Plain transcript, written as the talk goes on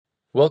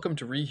Welcome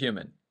to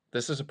Rehuman.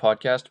 This is a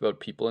podcast about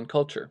people and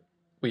culture.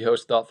 We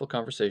host thoughtful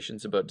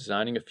conversations about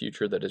designing a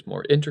future that is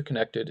more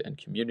interconnected and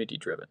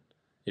community-driven.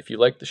 If you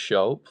like the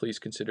show, please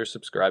consider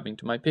subscribing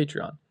to my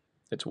Patreon.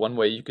 It's one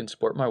way you can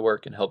support my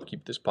work and help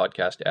keep this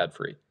podcast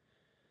ad-free.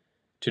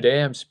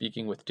 Today I'm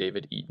speaking with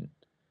David Eaton.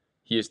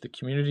 He is the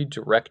community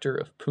director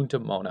of Punta,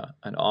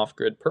 an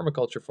off-grid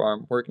permaculture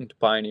farm working to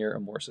pioneer a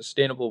more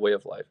sustainable way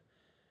of life.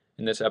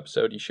 In this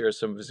episode, he shares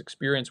some of his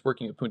experience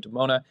working at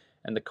Punta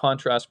and the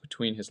contrast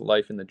between his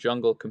life in the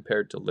jungle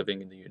compared to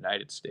living in the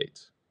United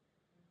States.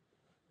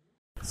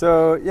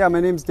 So,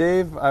 my name's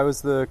Dave. I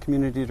was the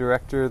community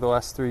director the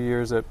last 3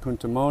 years at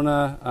Punta,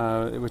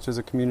 which is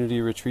a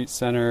community retreat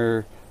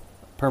center,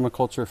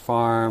 permaculture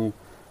farm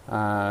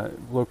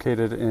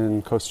located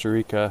in Costa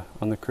Rica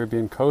on the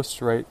Caribbean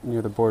coast, right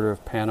near the border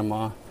of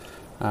Panama.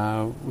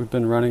 We've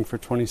been running for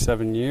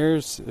 27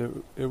 years.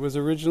 It was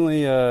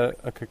originally a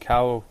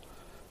cacao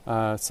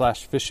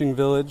 / fishing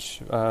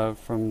village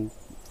from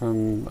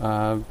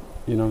the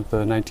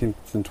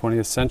 19th and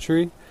 20th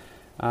century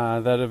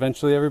that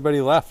eventually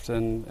everybody left,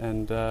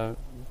 and the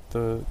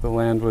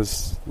land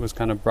was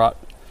kind of brought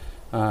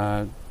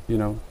to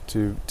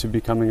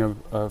becoming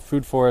a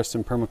food forest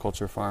and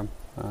permaculture farm,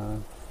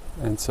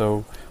 and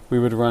so we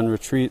would run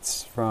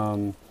retreats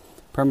from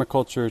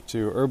permaculture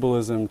to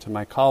herbalism to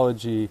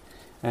mycology,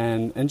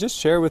 and just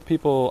share with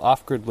people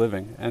off-grid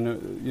living,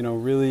 and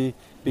really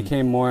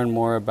became more and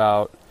more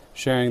about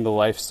sharing the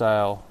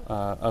lifestyle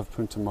of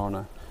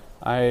Punta.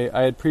 I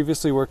had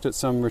previously worked at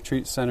some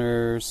retreat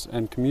centers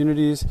and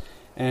communities,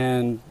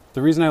 and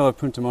the reason I love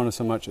Punta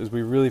so much is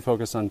we really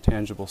focus on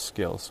tangible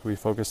skills. We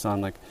focus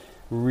on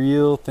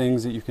real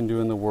things that you can do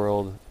in the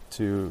world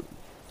to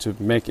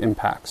make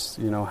impacts.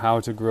 How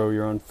to grow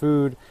your own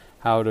food,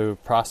 how to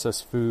process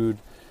food,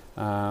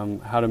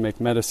 how to make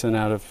medicine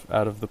out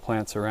of the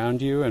plants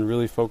around you, and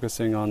really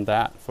focusing on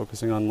that,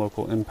 focusing on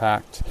local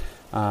impact.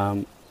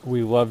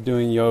 We love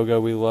doing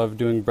yoga, we love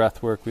doing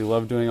breath work, we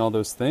love doing all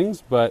those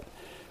things, but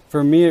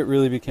for me it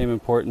really became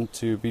important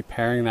to be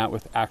pairing that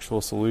with actual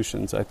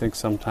solutions. I think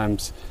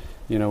sometimes,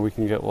 we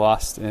can get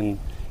lost in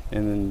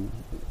the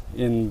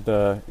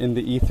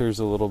ethers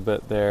a little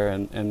bit there,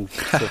 and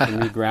so for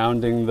me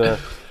grounding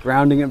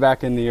it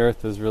back in the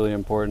earth is really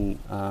important,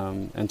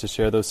 and to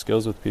share those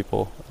skills with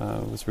people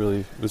was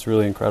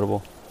really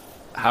incredible.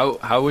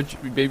 How would you,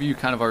 maybe you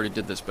kind of already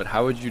did this, but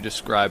how would you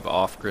describe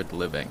off-grid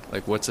living?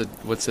 What's a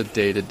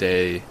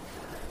day-to-day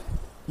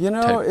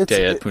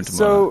day at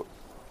Punta?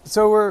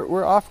 So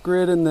we're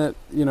off-grid in that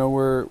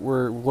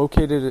we're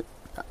located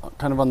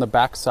kind of on the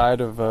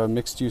backside of a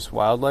mixed-use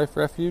wildlife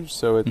refuge.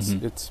 So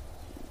it's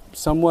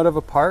somewhat of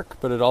a park,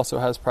 but it also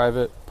has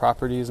private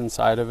properties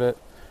inside of it.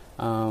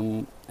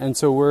 And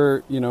so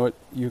we're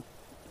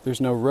there's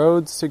no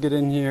roads to get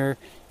in here.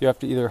 You have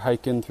to either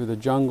hike in through the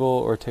jungle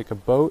or take a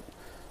boat.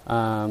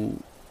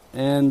 And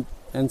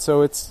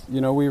so it's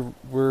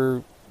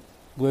we're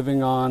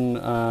living on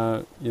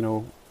our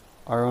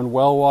own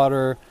well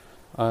water,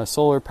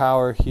 solar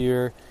power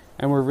here,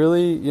 and we're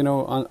really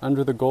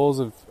under the goals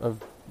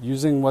of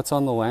using what's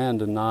on the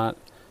land and not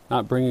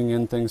bringing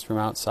in things from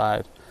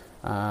outside.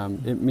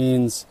 It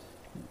means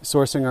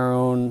sourcing our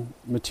own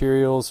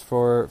materials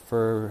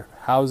for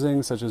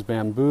housing, such as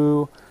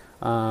bamboo,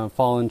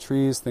 fallen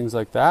trees, things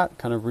like that.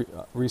 Kind of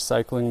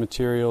recycling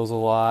materials a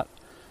lot.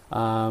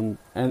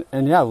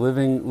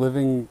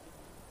 Living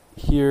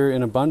here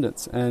in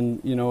abundance.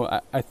 And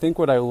I think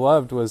what I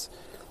loved was,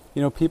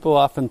 people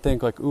often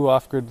think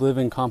off-grid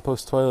living,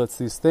 compost toilets,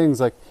 these things,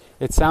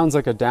 it sounds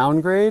like a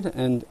downgrade,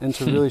 and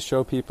to really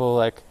show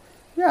people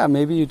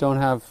maybe you don't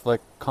have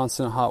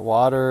constant hot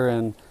water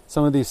and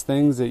some of these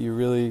things that you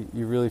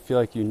really feel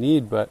like you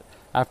need, but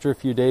after a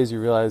few days you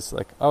realize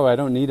I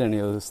don't need any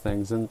of those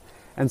things, and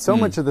so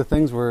much of the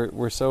things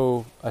we're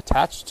so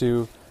attached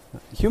to,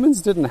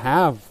 humans didn't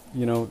have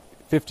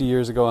 50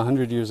 years ago,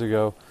 100 years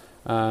ago.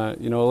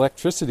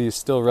 Electricity is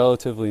still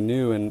relatively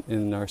new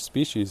in our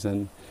species,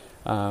 and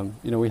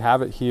we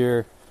have it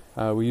here.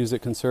 We use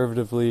it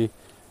conservatively,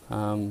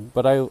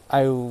 but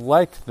I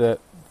like that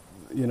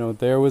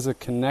there was a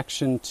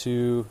connection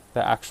to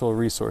the actual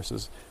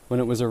resources. When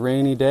it was a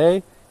rainy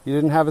day, you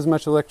didn't have as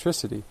much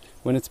electricity.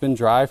 When it's been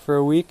dry for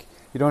a week,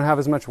 you don't have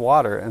as much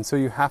water, and so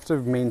you have to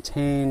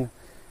maintain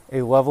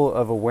a level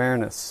of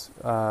awareness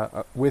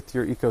with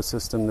your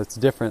ecosystem that's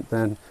different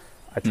than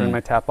I turn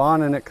my tap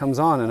on and it comes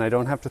on, and I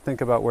don't have to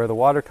think about where the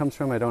water comes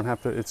from. I don't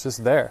have to, it's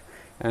just there.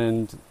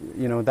 And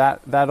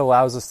that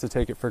allows us to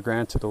take it for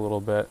granted a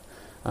little bit.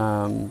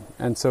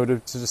 And so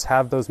to just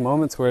have those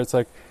moments where it's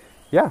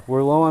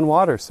we're low on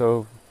water,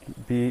 so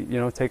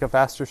take a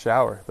faster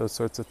shower, those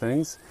sorts of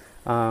things,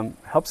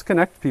 helps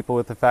connect people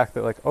with the fact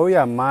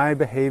that my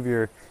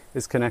behavior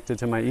is connected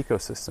to my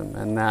ecosystem,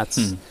 and that's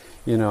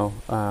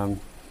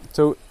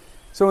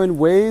so in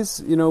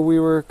ways we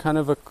were kind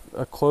of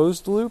a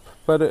closed loop,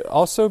 but it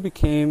also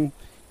became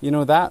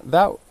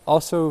that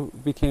also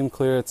became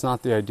clear it's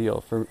not the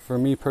ideal for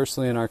me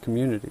personally in our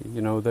community.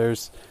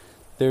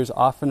 There's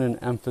often an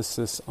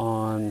emphasis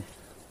on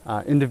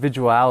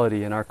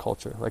individuality in our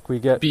culture. Like we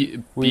get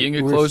being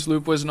a closed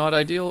loop was not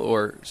ideal,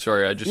 or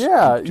sorry, I just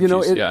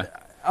yeah.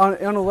 On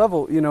a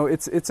level,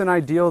 it's an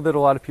ideal that a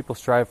lot of people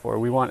strive for.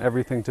 We want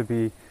everything to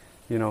be,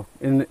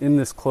 in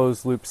this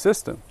closed loop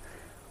system.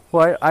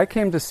 Well, I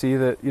came to see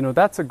that,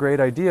 that's a great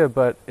idea,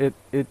 but it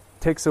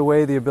takes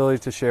away the ability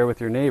to share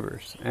with your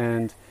neighbors.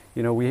 And,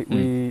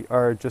 we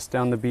are just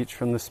down the beach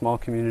from the small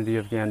community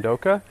of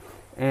Gandoka,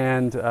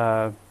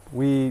 and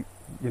we,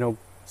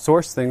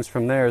 source things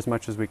from there as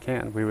much as we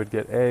can. We would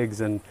get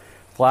eggs and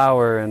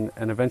flour, and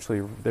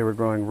eventually they were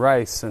growing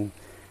rice and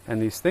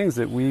these things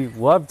that we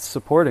loved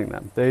supporting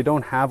them. They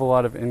don't have a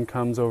lot of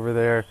incomes over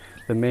there.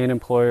 The main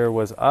employer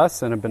was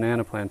us and a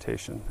banana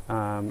plantation.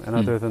 And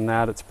other than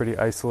that, it's pretty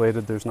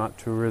isolated. There's not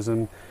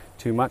tourism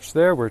too much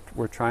there.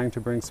 We're trying to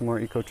bring some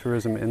more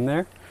ecotourism in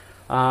there.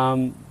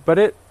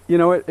 But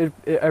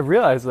I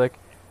realized, like,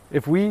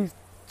 if we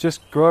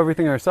just grow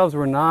everything ourselves,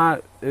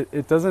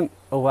 it doesn't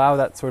allow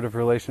that sort of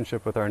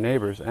relationship with our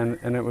neighbors.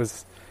 And it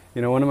was,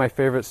 one of my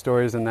favorite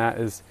stories in that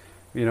is,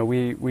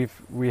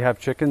 we have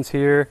chickens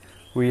here.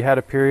 We had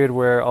a period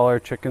where all our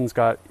chickens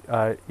got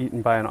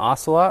eaten by an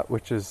ocelot,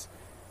 which is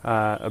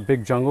a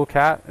big jungle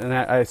cat. And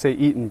I say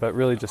eaten, but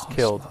really just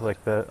killed.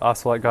 Like the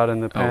ocelot got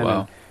in the pen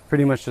and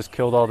pretty much just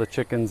killed all the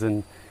chickens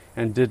and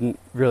didn't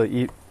really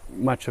eat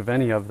much of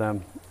any of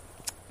them.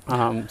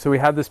 So we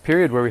had this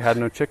period where we had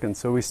no chickens.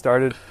 So we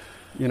started,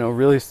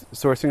 really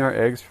sourcing our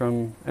eggs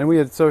from, and we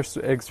had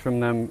sourced eggs from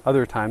them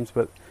other times,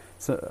 but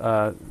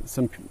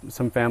some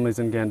families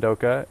in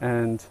Gandoka.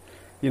 And,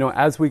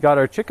 as we got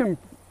our chicken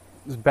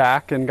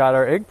back and got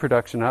our egg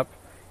production up,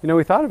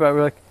 we thought about it.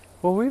 We're like,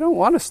 well, we don't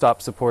want to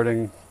stop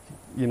supporting,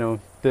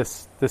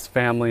 this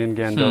family in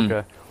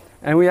Gandoka.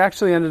 And we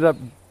actually ended up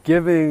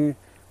giving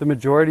the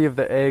majority of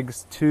the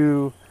eggs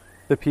to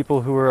the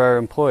people who were our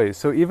employees.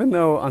 So even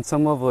though on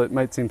some level it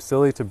might seem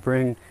silly to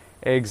bring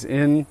eggs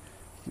in,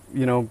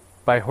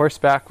 by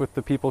horseback with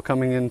the people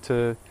coming in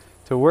to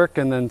work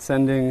and then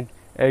sending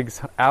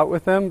eggs out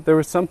with them, there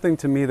was something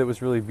to me that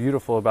was really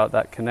beautiful about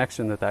that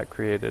connection that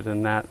created,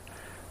 and that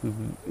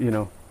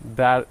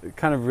that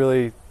kind of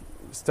really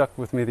stuck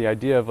with me, the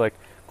idea of like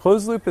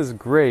closed loop is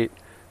great,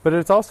 but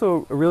it's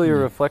also really a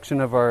reflection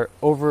of our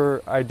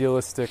over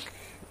idealistic,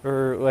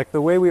 or like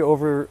the way we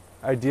over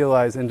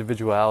idealize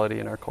individuality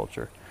in our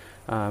culture,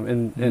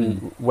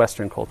 in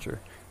Western culture.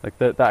 Like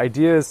the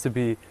idea is to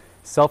be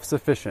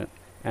self-sufficient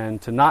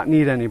and to not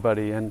need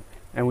anybody, and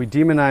we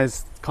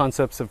demonize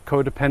concepts of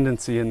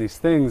codependency in these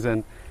things,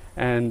 and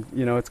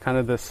it's kind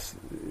of this,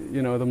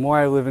 the more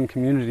I live in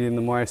community and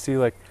the more I see,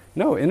 like,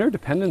 no,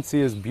 interdependency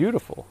is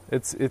beautiful.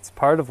 It's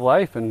part of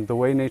life and the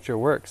way nature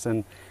works.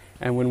 And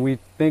when we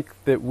think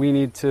that we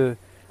need to,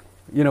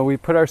 we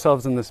put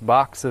ourselves in this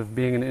box of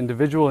being an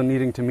individual and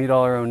needing to meet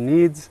all our own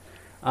needs,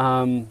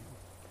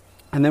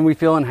 and then we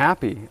feel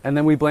unhappy, and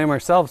then we blame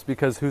ourselves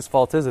because whose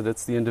fault is it?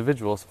 It's the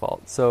individual's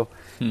fault. So,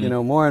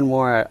 more and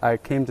more I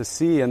came to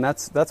see, and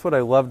that's what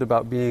I loved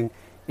about being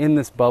in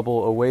this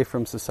bubble away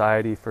from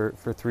society for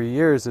 3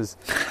 years, is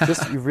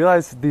just you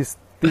realize these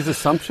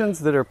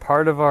assumptions that are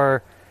part of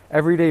our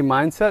everyday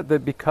mindset,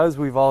 that because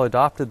we've all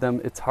adopted them,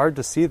 it's hard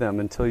to see them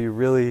until you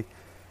really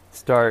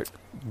start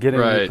getting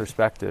the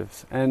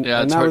perspectives. And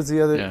that was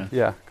the other.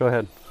 Yeah, go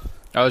ahead.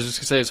 I was just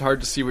gonna say, it's hard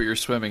to see what you're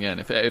swimming in.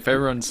 If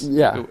everyone's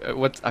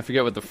I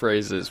forget what the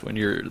phrase is, when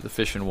you're the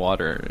fish in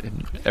water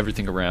and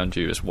everything around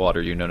you is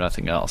water, you know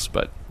nothing else.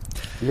 But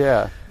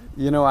I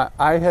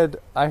had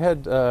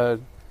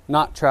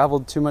not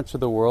traveled too much of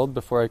the world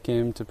before I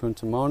came to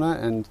Punta Mona,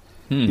 and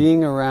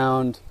being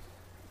around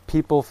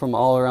people from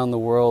all around the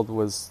world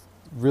was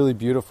really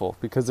beautiful,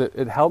 because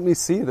it helped me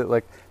see that,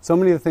 like, so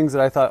many of the things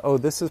that I thought, oh,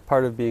 this is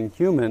part of being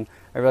human,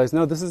 I realized,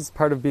 no, this is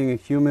part of being a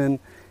human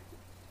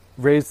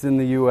raised in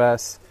the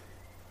U.S.,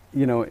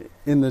 in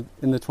the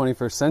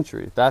 21st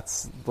century.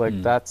 That's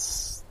like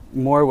that's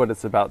more what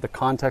it's about. The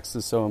context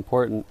is so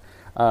important.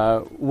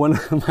 One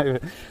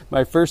of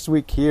my first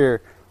week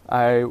here,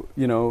 I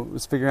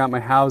was figuring out my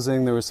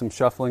housing. There was some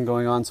shuffling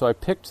going on, so I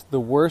picked the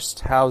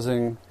worst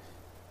housing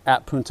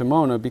at Punta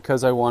Mona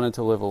because I wanted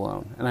to live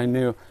alone. And I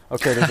knew,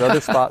 okay, there's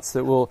other spots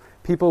that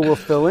people will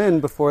fill in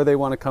before they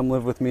want to come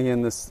live with me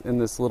in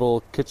this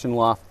little kitchen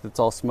loft that's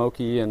all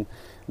smoky and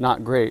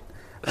not great.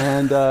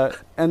 And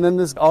then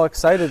this all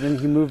excited, and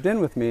he moved in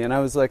with me, and I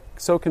was like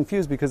so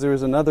confused because there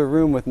was another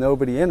room with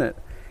nobody in it.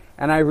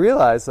 And I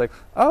realized, like,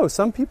 oh,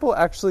 some people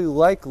actually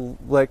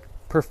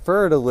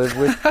prefer to live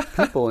with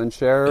people and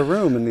share a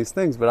room and these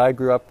things. But I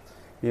grew up,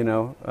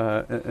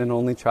 an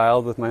only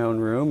child with my own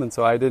room, and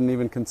so I didn't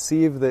even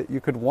conceive that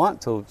you could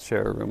want to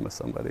share a room with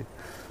somebody.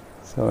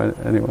 So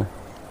anyway.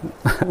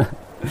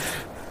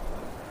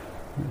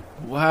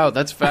 Wow,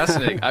 that's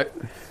fascinating.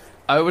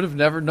 I would have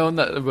never known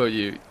that about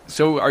you.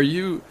 So are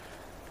you,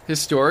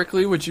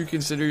 historically, would you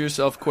consider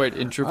yourself quite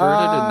introverted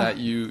in that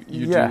you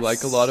yes. do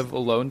like a lot of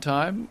alone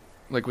time?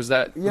 Like, was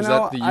that the you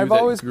I've that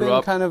always grew been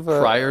up kind of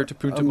prior to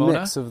Punta Mona?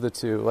 mix of the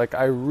two. Like,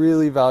 I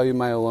really value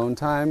my alone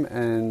time,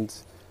 and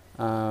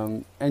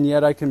And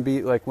yet I can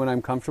be like, when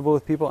I'm comfortable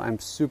with people, I'm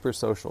super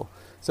social.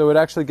 So it would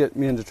actually get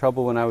me into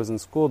trouble when I was in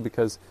school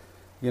because,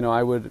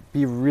 I would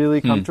be really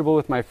comfortable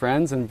with my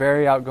friends and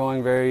very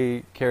outgoing,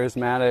 very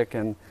charismatic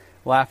and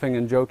laughing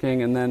and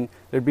joking. And then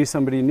there'd be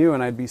somebody new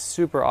and I'd be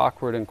super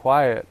awkward and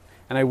quiet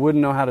and I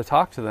wouldn't know how to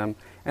talk to them.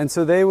 And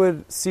so they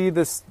would see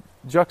this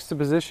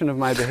juxtaposition of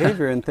my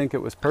behavior and think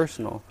it was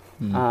personal.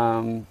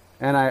 And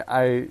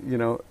I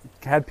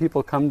had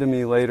people come to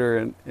me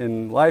later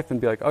in life and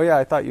be like, oh yeah,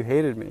 I thought you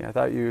hated me. I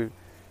thought you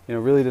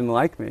really didn't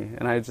like me.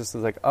 And I just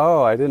was like,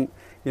 oh, I didn't,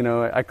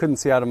 I couldn't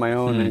see out of my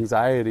own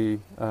anxiety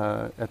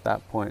at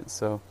that point.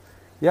 So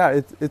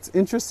yeah, it's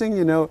interesting,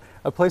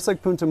 a place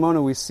like Punta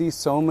Mona, we see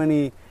so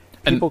many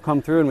people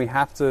come through and we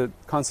have to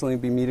constantly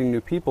be meeting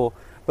new people.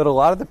 But a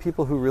lot of the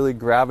people who really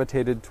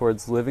gravitated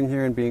towards living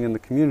here and being in the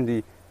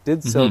community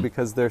did so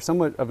because they're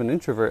somewhat of an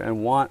introvert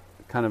and want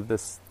kind of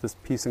this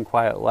peace and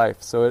quiet life.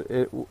 So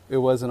it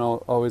wasn't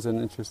always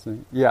an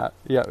interesting. Yeah,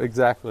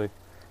 exactly.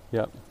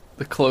 Yeah.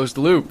 The closed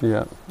loop.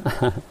 Yeah.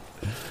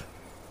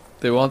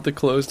 They want the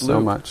closed loop. So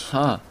much.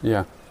 Huh.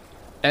 Yeah.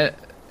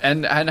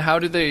 And how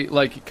do they,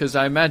 because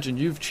I imagine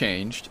you've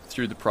changed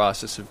through the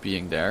process of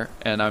being there,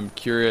 and I'm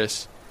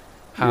curious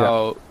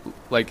how,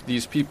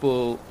 these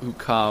people who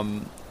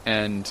come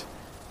and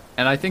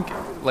I think,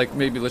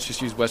 maybe let's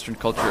just use Western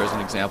culture as an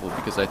example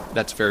because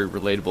that's very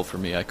relatable for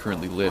me. I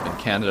currently live in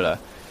Canada.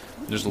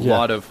 There's a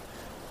lot of,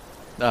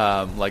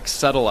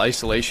 subtle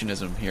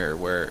isolationism here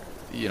where,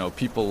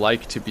 people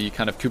like to be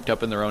kind of cooped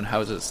up in their own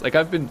houses.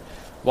 I've been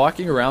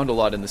walking around a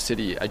lot in the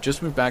city. I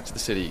just moved back to the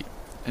city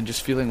and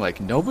just feeling like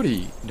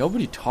nobody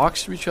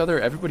talks to each other.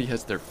 Everybody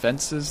has their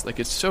fences.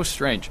 It's so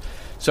strange.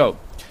 So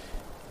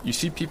you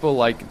see people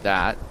like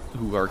that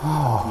who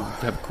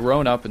have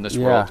grown up in this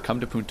world, come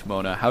to Punta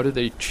Mona. How do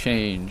they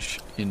change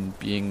in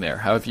being there?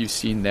 How have you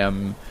seen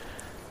them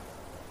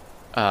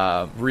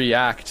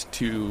react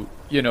to,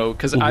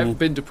 because I've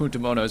been to Punta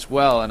Mona as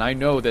well, and I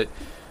know that,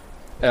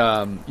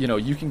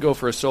 you can go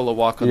for a solo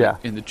walk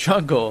in the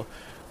jungle,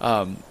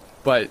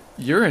 but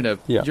you're in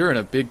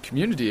a big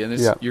community,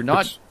 and you're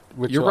not.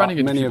 You're running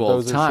into people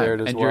all the time,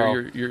 and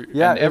and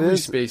every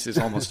space is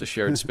almost a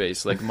shared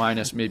space,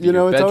 minus maybe your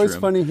bedroom. It's always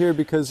funny here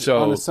because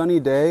on a sunny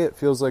day, it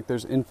feels like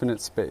there's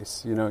infinite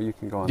space. You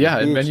can go on the beach,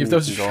 and many of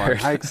those you can go on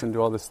hikes and do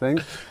all this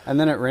thing,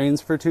 and then it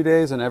rains for 2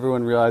 days, and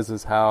everyone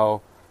realizes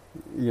how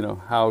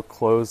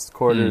closed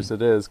quarters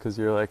it is because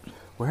you're like,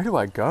 where do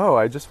I go?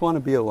 I just want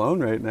to be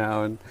alone right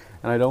now, and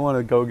I don't want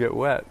to go get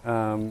wet.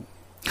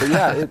 But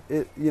yeah,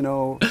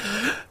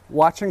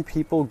 watching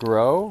people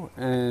grow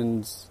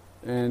and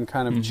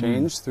kind of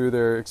change through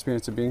their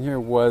experience of being here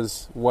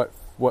was what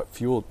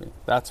fueled me.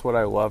 That's what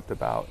I loved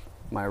about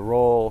my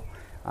role.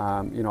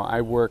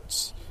 I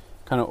worked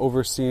kind of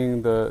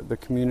overseeing the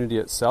community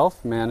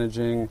itself,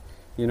 managing,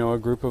 a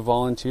group of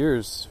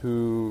volunteers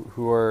who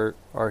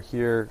are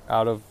here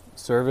out of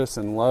service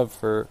and love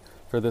for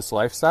this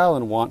lifestyle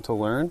and want to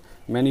learn.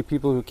 Many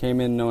people who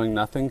came in knowing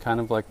nothing, kind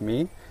of like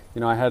me.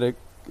 I had a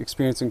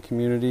experience in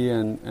community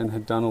and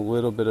had done a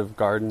little bit of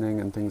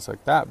gardening and things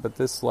like that, but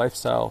this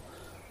lifestyle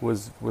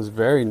was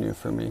very new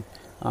for me.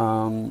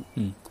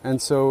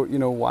 And so,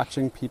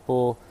 watching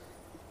people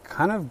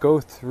kind of go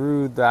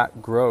through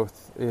that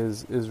growth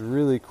is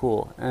really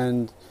cool.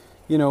 And,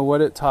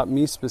 what it taught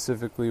me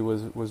specifically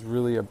was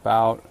really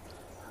about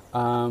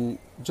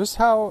just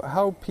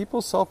how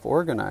people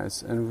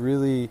self-organize and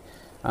really,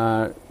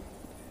 I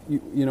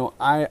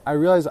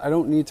realized I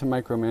don't need to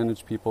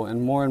micromanage people,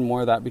 and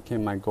more that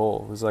became my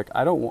goal. It was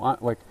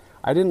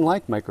I didn't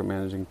like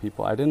micromanaging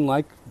people. I didn't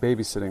like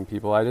babysitting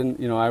people. I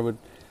didn't,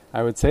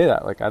 I would say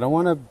that, I don't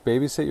want to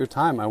babysit your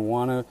time. I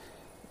want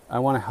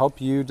to help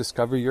you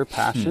discover your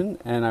passion,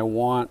 and I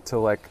want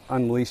to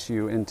unleash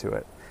you into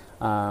it.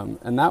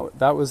 And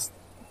that was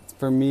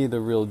for me the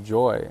real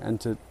joy, and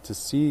to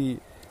see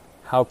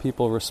how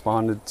people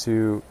responded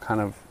to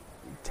kind of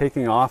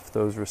taking off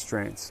those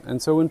restraints.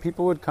 And so when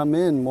people would come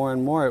in more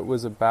and more, it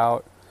was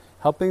about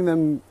helping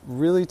them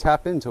really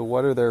tap into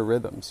what are their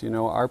rhythms.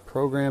 Our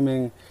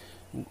programming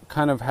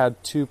kind of had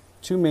two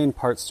main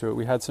parts to it.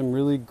 We had some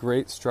really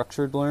great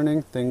structured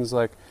learning, things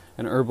like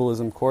an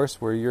herbalism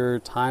course where your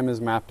time is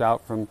mapped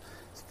out from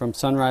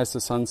sunrise to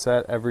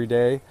sunset every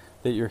day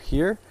that you're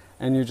here,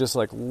 and you're just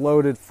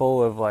loaded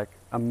full of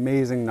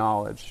amazing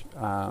knowledge.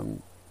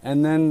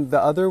 And then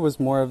the other was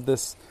more of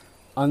this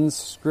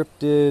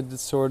unscripted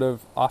sort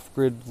of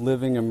off-grid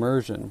living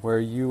immersion where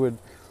you would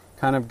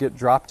kind of get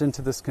dropped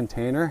into this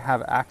container,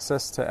 have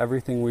access to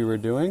everything we were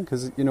doing,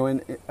 because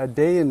in a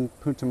day in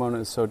Punta Mona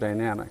is so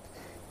dynamic.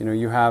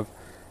 You have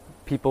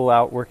people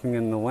out working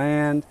in the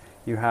land,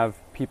 you have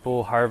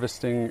people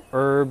harvesting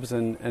herbs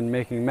and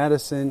making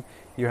medicine,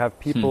 you have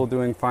people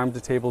doing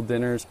farm-to-table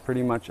dinners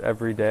pretty much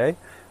every day.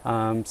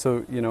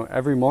 So,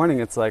 every morning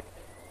it's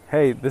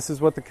hey, this is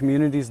what the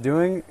community's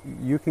doing,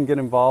 you can get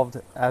involved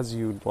as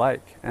you'd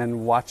like.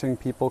 And watching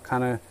people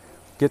kind of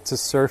get to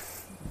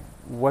surf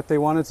what they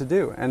wanted to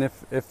do. And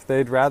if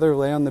they'd rather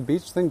lay on the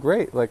beach, then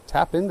great,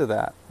 tap into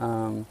that.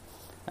 And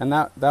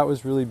that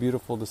was really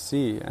beautiful to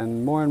see.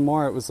 And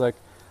more it was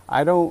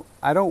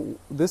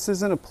this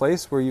isn't a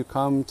place where you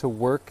come to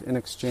work in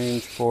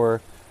exchange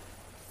for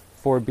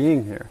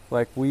being here.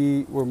 Like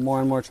we're more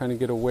and more trying to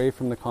get away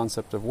from the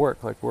concept of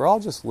work. Like we're all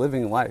just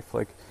living life.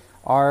 Like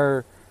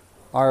our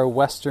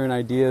Western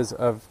ideas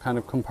of kind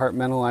of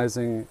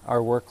compartmentalizing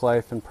our work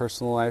life and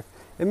personal life,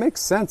 it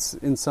makes sense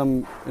in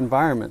some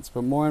environments,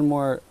 but more and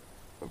more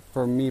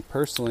for me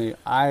personally,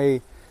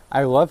 I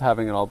love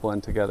having it all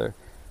blend together.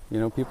 You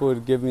know, people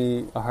would give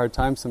me a hard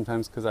time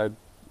sometimes because I'd,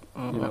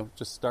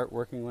 just start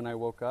working when I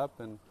woke up,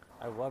 and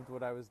I loved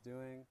what I was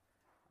doing.